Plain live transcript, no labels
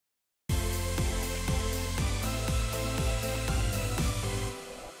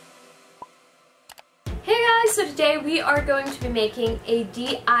so today we are going to be making a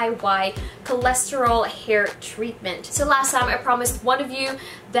DIY cholesterol hair treatment. So last time I promised one of you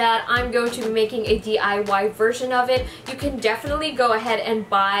that I'm going to be making a DIY version of it. You can definitely go ahead and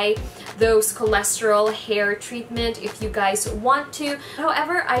buy those cholesterol hair treatment if you guys want to.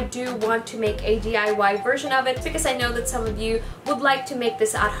 However, I do want to make a DIY version of it because I know that some of you would like to make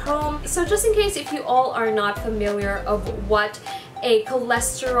this at home. So just in case if you all are not familiar of what a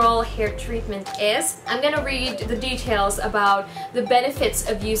cholesterol hair treatment is, I'm gonna read the details about the benefits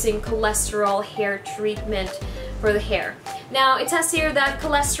of using cholesterol hair treatment for the hair. Now, it says here that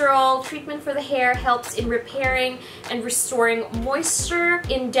cholesterol treatment for the hair helps in repairing and restoring moisture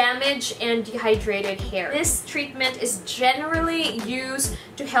in damaged and dehydrated hair. This treatment is generally used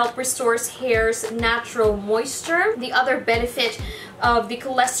to help restore hair's natural moisture. The other benefit of the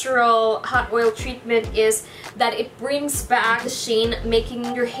cholesterol hot oil treatment is that it brings back the sheen,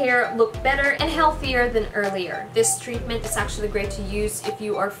 making your hair look better and healthier than earlier. This treatment is actually great to use if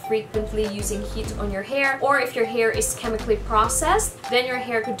you are frequently using heat on your hair, or if your hair is chemically processed, then your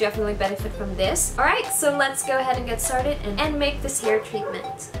hair could definitely benefit from this. Alright, so let's go ahead and get started and make this hair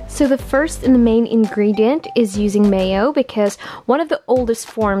treatment. So the first and the main ingredient is using mayo, because one of the oldest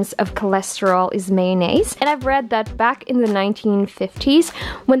forms of cholesterol is mayonnaise. And I've read that back in the 1950s,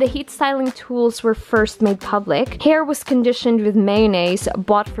 when the heat styling tools were first made public, hair was conditioned with mayonnaise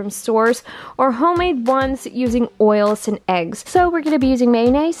bought from stores or homemade ones using oils and eggs. So we're going to be using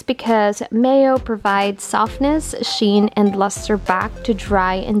mayonnaise because mayo provides softness, sheen, and luster back to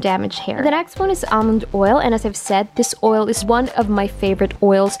dry and damaged hair. The next one is almond oil, and as I've said, this oil is one of my favorite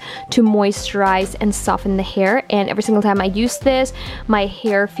oils to moisturize and soften the hair, and every single time I use this, my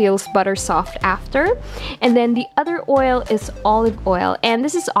hair feels butter soft after. And then the other oil is olive oil, and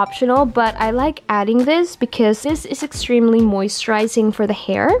this is optional, but I like adding this because this is extremely moisturizing for the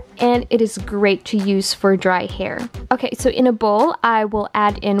hair, and it is great to use for dry hair. Okay, so in a bowl, I will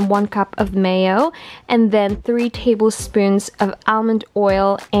add in 1 cup of mayo, and then 3 tablespoons of almond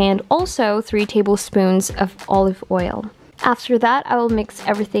oil, and also 3 tablespoons of olive oil. After that, I will mix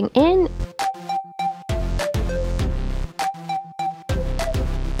everything in.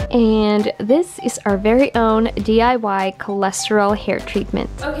 And this is our very own DIY cholesterol hair treatment.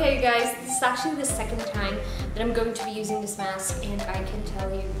 Okay guys, this is actually the second time that I'm going to be using this mask, and I can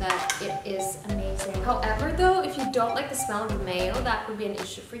tell you that it is amazing. However though, if you don't like the smell of the mayo, that would be an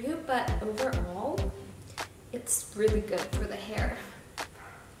issue for you, but overall, it's really good for the hair.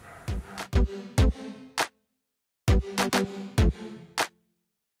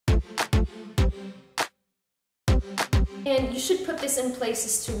 And you should put this in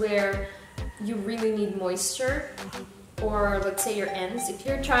places to where you really need moisture, or let's say your ends. If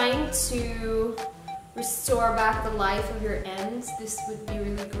you're trying to restore back the life of your ends, this would be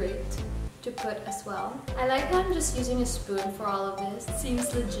really great to put as well. I like how I'm just using a spoon for all of this. It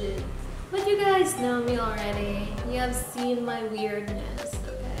seems legit. But you guys know me already. You have seen my weirdness,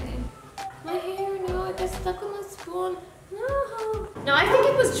 okay? My hair, no, it got stuck on the spoon. No. Now I think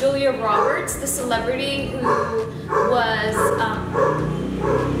it was Julia Roberts, the celebrity who was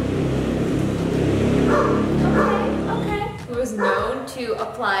who was known to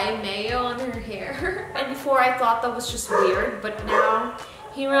apply mayo on her hair. And before I thought that was just weird, but now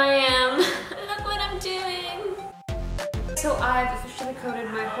here I am. Look what I'm doing. So I've officially coated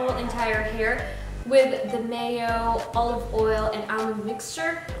my whole entire hair with the mayo, olive oil, and almond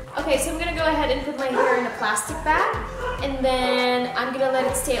mixture. Okay, so I'm gonna go ahead and put my hair in a plastic bag, and then I'm gonna let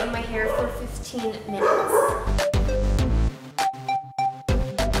it stay on my hair for 15 minutes.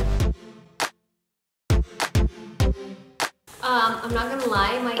 I'm not gonna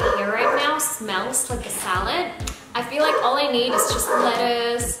lie, my hair right now smells like a salad. I feel like all I need is just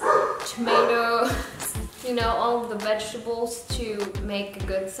lettuce, tomato, you know, all of the vegetables to make a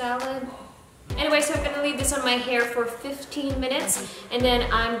good salad. Anyway, so I'm gonna leave this on my hair for 15 minutes, and then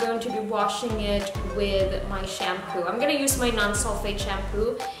I'm going to be washing it with my shampoo. I'm gonna use my non-sulfate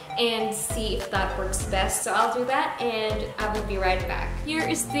shampoo and see if that works best. So I'll do that and I will be right back. Here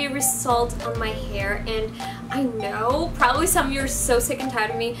is the result on my hair, and I know probably some of you are so sick and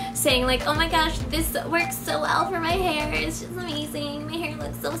tired of me saying like, oh my gosh, this works so well for my hair, it's just amazing, my hair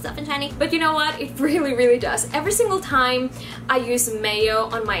looks so soft and shiny. But you know what, it really does. Every single time I use mayo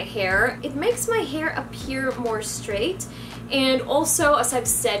on my hair, it makes my hair appear more straight. And also, as I've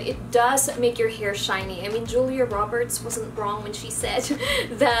said, it does make your hair shiny. I mean, Julia Roberts wasn't wrong when she said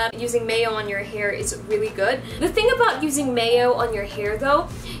that using mayo on your hair is really good. The thing about using mayo on your hair though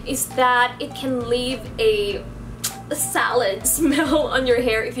is that it can leave a salad smell on your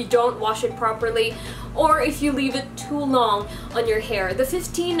hair if you don't wash it properly or if you leave it too long on your hair. The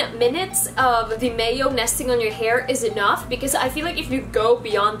 15 minutes of the mayo nesting on your hair is enough, because I feel like if you go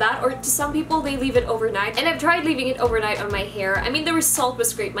beyond that, or to some people they leave it overnight, and I've tried leaving it overnight on my hair. I mean, the result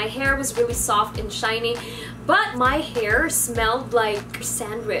was great. My hair was really soft and shiny, but my hair smelled like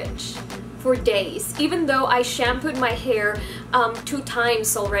sandwich for days, even though I shampooed my hair 2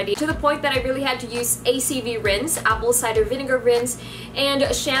 times already, to the point that I really had to use ACV rinse, apple cider vinegar rinse, and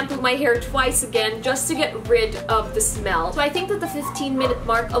shampoo my hair twice again just to get rid of the smell. So I think that the 15-minute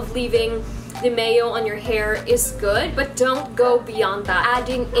mark of leaving the mayo on your hair is good, but don't go beyond that.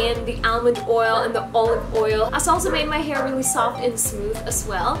 Adding in the almond oil and the olive oil has also made my hair really soft and smooth as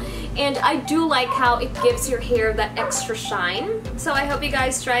well, and I do like how it gives your hair that extra shine. So I hope you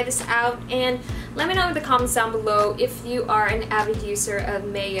guys try this out, and let me know in the comments down below if you are an avid user of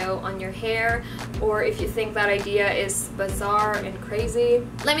mayo on your hair, or if you think that idea is bizarre and crazy.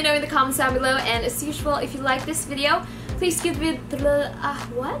 Let me know in the comments down below, and as usual, if you like this video, please give it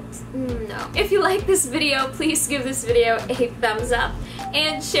If you like this video, please give this video a thumbs up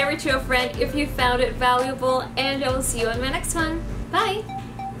and share it to a friend if you found it valuable, and I will see you on my next one. Bye!